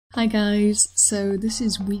Hi guys, so this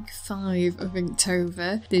is week 5 of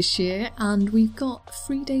Inktober this year and we've got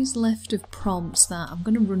 3 days left of prompts that I'm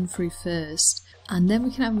going to run through first, and then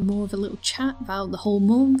we can have more of a little chat about the whole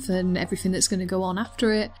month and everything that's going to go on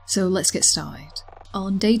after it, so let's get started.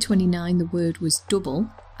 On day 29 the word was double.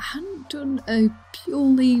 I hadn't done a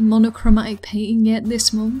purely monochromatic painting yet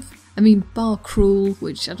this month. I mean, bar cruel,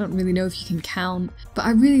 which I don't really know if you can count, but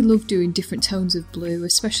I really love doing different tones of blue,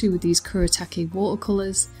 especially with these Kuretake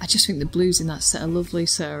watercolours. I just think the blues in that set are lovely,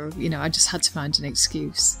 so, you know, I just had to find an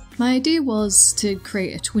excuse. My idea was to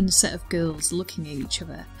create a twin set of girls looking at each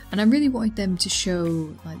other, and I really wanted them to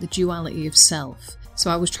show, like, the duality of self. So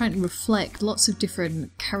I was trying to reflect lots of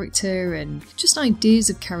different character and just ideas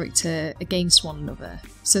of character against one another.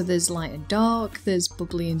 So there's light and dark, there's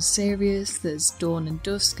bubbly and serious, there's dawn and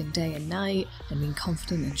dusk and day and night, I mean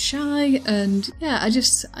confident and shy, and yeah,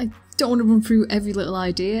 I don't want to run through every little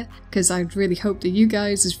idea because I'd really hope that you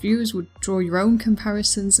guys as viewers would draw your own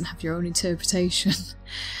comparisons and have your own interpretation.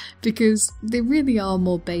 Because they really are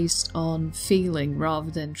more based on feeling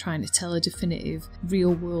rather than trying to tell a definitive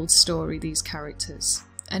real world story, these characters.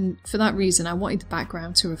 And for that reason I wanted the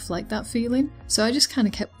background to reflect that feeling, so I just kind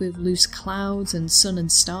of kept with loose clouds and sun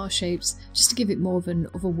and star shapes just to give it more of an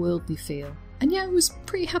otherworldly feel. And yeah, I was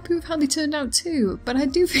pretty happy with how they turned out too, but I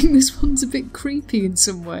do think this one's a bit creepy in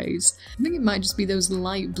some ways. I think it might just be those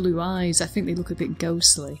light blue eyes, I think they look a bit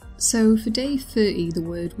ghostly. So for day 30 the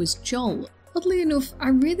word was jolt. Oddly enough, I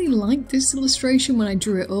really liked this illustration when I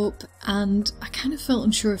drew it up, and I kind of felt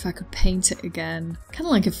unsure if I could paint it again. Kind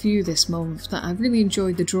of like a few this month, that I really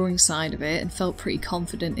enjoyed the drawing side of it and felt pretty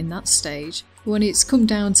confident in that stage. But when it's come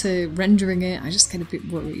down to rendering it, I just get a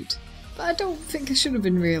bit worried. But I don't think I should have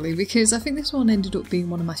been really, because I think this one ended up being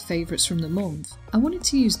one of my favourites from the month. I wanted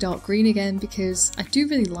to use dark green again because I do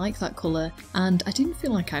really like that colour, and I didn't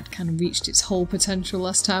feel like I'd kind of reached its whole potential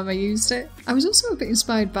last time I used it. I was also a bit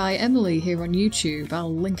inspired by Emily here on YouTube,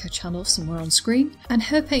 I'll link her channel somewhere on screen, and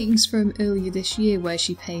her paintings from earlier this year where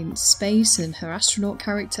she paints space and her astronaut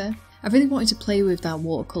character. I really wanted to play with that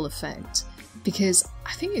watercolour effect, because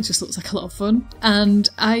I think it just looks like a lot of fun, and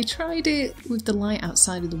I tried it with the light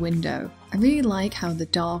outside of the window. I really like how the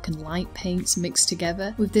dark and light paints mix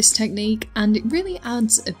together with this technique, and it really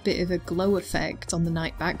adds a bit of a glow effect on the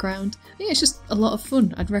night background. Yeah, it's just a lot of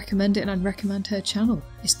fun. I'd recommend it, and I'd recommend her channel.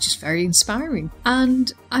 It's just very inspiring.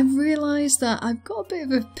 And I've realised that I've got a bit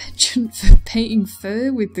of a penchant for painting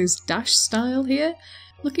fur with this dash style here.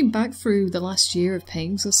 Looking back through the last year of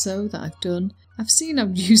paintings or so that I've done, I've seen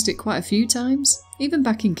I've used it quite a few times, even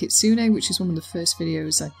back in Kitsune, which is one of the first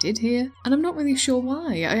videos I did here, and I'm not really sure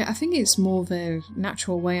why. I think it's more of a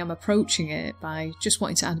natural way I'm approaching it, by just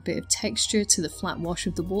wanting to add a bit of texture to the flat wash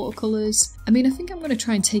of the watercolours. I mean, I think I'm going to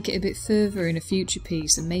try and take it a bit further in a future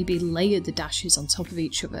piece and maybe layer the dashes on top of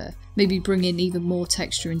each other, maybe bring in even more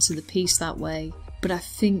texture into the piece that way. But I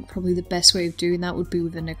think probably the best way of doing that would be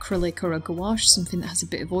with an acrylic or a gouache, something that has a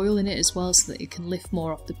bit of oil in it as well so that it can lift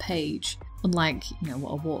more off the page, unlike, you know,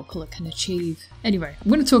 what a watercolour can achieve. Anyway,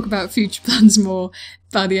 I'm going to talk about future plans more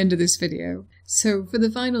by the end of this video. So for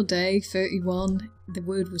the final day, 31, the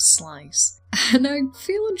word was slice. And I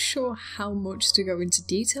feel unsure how much to go into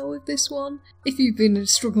detail with this one. If you've been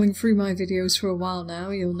struggling through my videos for a while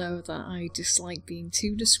now, you'll know that I dislike being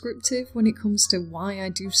too descriptive when it comes to why I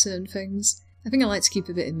do certain things. I think I like to keep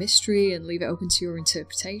a bit of mystery and leave it open to your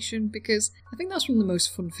interpretation, because I think that's one of the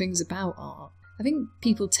most fun things about art. I think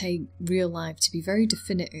people take real life to be very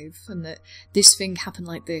definitive, and that this thing happened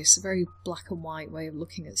like this, a very black and white way of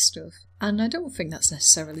looking at stuff. And I don't think that's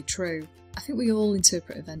necessarily true. I think we all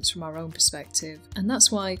interpret events from our own perspective, and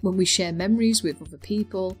that's why when we share memories with other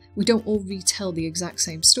people, we don't all retell the exact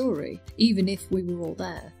same story, even if we were all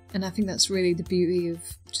there. And I think that's really the beauty of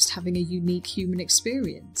just having a unique human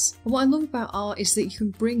experience. And what I love about art is that you can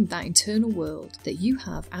bring that internal world that you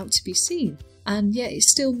have out to be seen. And yet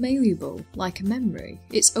it's still malleable, like a memory.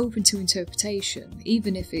 It's open to interpretation,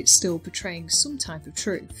 even if it's still portraying some type of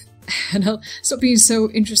truth. And I'll stop being so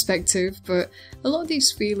introspective, but a lot of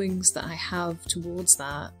these feelings that I have towards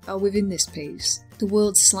that are within this piece. The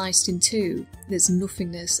world's sliced in two, there's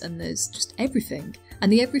nothingness and there's just everything.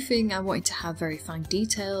 And the everything I wanted to have very fine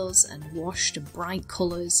details and washed and bright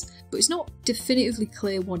colours, but it's not definitively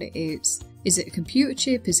clear what it is. Is it a computer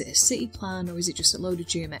chip, is it a city plan, or is it just a load of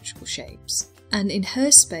geometrical shapes? And in her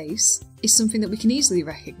space is something that we can easily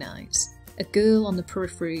recognise. A girl on the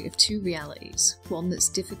periphery of two realities, one that's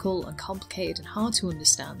difficult and complicated and hard to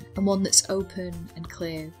understand, and one that's open and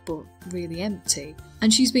clear but really empty.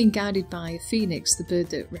 And she's being guided by a phoenix, the bird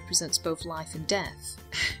that represents both life and death.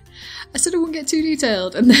 I said I wouldn't get too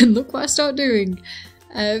detailed, and then look what I start doing.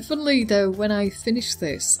 Funnily though, when I finished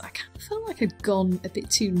this, I kind of felt like I'd gone a bit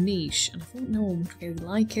too niche, and I thought no one would really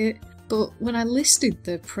like it. But when I listed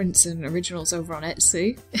the prints and originals over on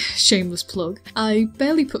Etsy, shameless plug, I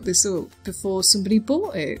barely put this up before somebody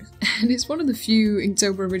bought it. And it's one of the few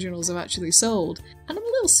Inktober originals I've actually sold. And I'm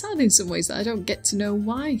a little sad in some ways that I don't get to know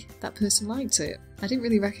why that person liked it. I didn't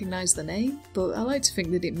really recognise the name, but I like to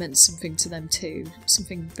think that it meant something to them too,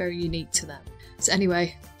 something very unique to them. So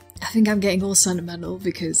anyway, I think I'm getting all sentimental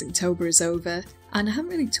because Inktober is over. And I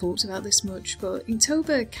haven't really talked about this much, but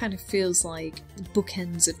Inktober kind of feels like the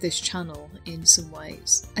bookends of this channel in some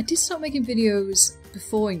ways. I did start making videos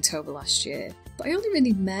before Inktober last year, but I only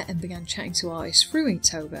really met and began chatting to artists through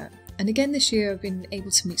Inktober. And again this year I've been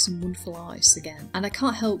able to meet some wonderful artists again, and I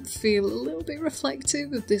can't help feel a little bit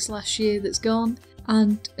reflective of this last year that's gone,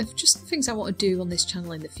 and of just the things I want to do on this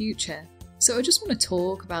channel in the future. So I just want to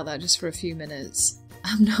talk about that just for a few minutes.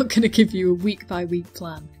 I'm not going to give you a week by week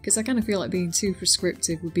plan, because I kind of feel like being too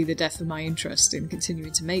prescriptive would be the death of my interest in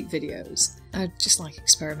continuing to make videos. I just like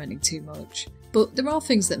experimenting too much. But there are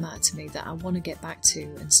things that matter to me that I want to get back to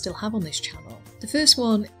and still have on this channel. The first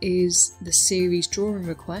one is the series Drawing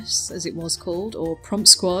Requests, as it was called, or Prompt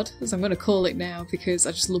Squad, as I'm going to call it now because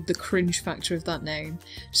I just love the cringe factor of that name.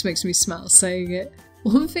 It just makes me smile saying it.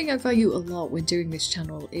 One thing I value a lot when doing this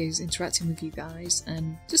channel is interacting with you guys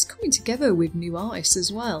and just coming together with new artists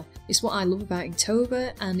as well. It's what I love about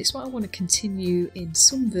Inktober, and it's what I want to continue in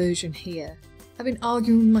some version here. I've been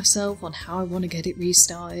arguing with myself on how I want to get it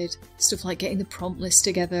restarted, stuff like getting the prompt list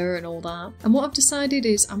together and all that, and what I've decided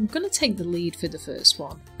is I'm going to take the lead for the first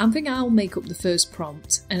one. I think I'll make up the first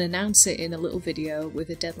prompt and announce it in a little video with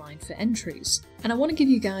a deadline for entries. And I want to give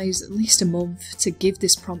you guys at least a month to give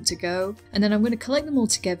this prompt a go, and then I'm going to collect them all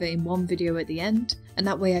together in one video at the end, and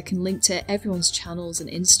that way I can link to everyone's channels and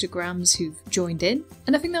Instagrams who've joined in,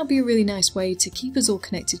 and I think that'll be a really nice way to keep us all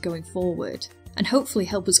connected going forward, and hopefully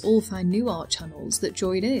help us all find new art channels that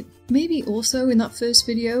join in. Maybe also in that first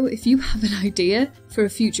video, if you have an idea for a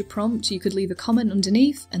future prompt, you could leave a comment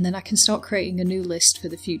underneath, and then I can start creating a new list for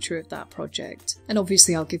the future of that project. And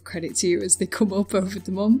obviously I'll give credit to you as they come up over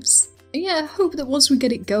the months. And yeah, I hope that once we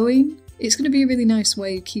get it going, it's going to be a really nice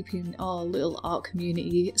way of keeping our little art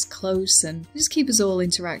community as close and just keep us all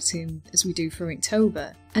interacting as we do for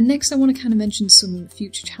Inktober. And next I want to kind of mention some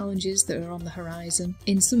future challenges that are on the horizon.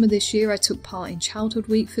 In summer this year I took part in Childhood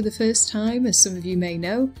Week for the first time, as some of you may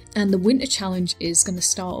know, and the winter challenge is going to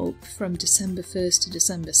start up from December 1st to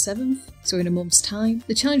December 7th, so in a month's time.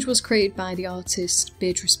 The challenge was created by the artist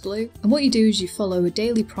Beatrice Blue, and what you do is you follow a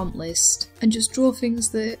daily prompt list and just draw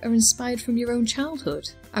things that are inspired from your own childhood.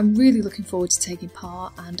 I'm really looking forward to taking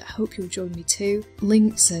part, and I hope you'll join me too.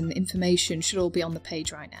 Links and information should all be on the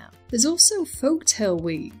page right now. There's also Folktale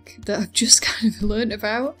Week that I've just kind of learnt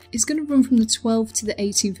about. It's going to run from the 12th to the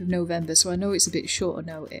 18th of November, so I know it's a bit shorter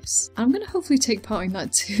notice. I'm going to hopefully take part in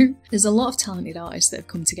that too. There's a lot of talented artists that have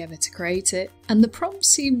come together to create it, and the prompts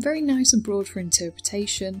seem very nice and broad for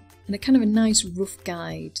interpretation, and they're kind of a nice rough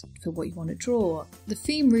guide for what you want to draw. The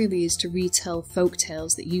theme really is to retell folk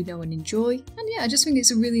tales that you know and enjoy, and yeah, I just think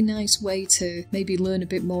it's a really nice way to maybe learn a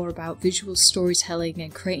bit more about visual storytelling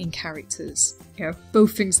and creating characters. You know,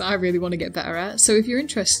 both things that I really want to get better at, so if you're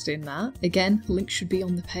interested in that, again, links should be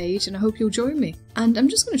on the page, and I hope you'll join me. And I'm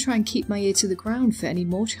just going to try and keep my ear to the ground for any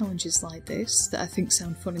more challenges like this that I think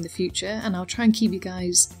sound fun in the future, and I'll try and keep you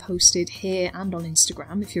guys posted here and on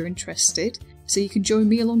Instagram if you're interested, so you can join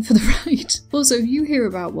me along for the ride. Also, if you hear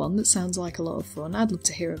about one that sounds like a lot of fun, I'd love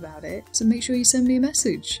to hear about it, so make sure you send me a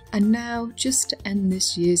message. And now, just to end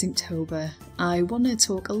this year's Inktober, I want to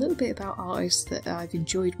talk a little bit about artists that I've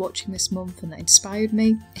enjoyed watching this month and that inspired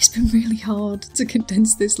me. It's been really hard to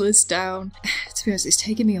condense this list down. To be honest, it's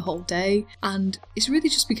taken me a whole day, and it's really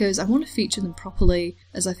just because I want to feature them properly,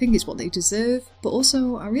 as I think it's what they deserve, but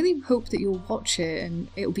also I really hope that you'll watch it and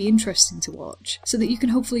it'll be interesting to watch, so that you can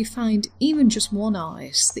hopefully find even just one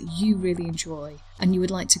artist that you really enjoy and you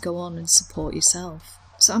would like to go on and support yourself.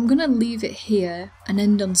 So I'm gonna leave it here and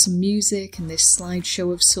end on some music and this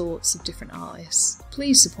slideshow of sorts of different artists.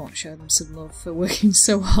 Please support and show them some love for working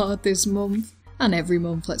so hard this month, and every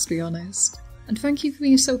month, let's be honest. And thank you for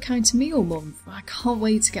being so kind to me all month. I can't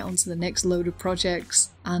wait to get on to the next load of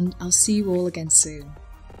projects, and I'll see you all again soon.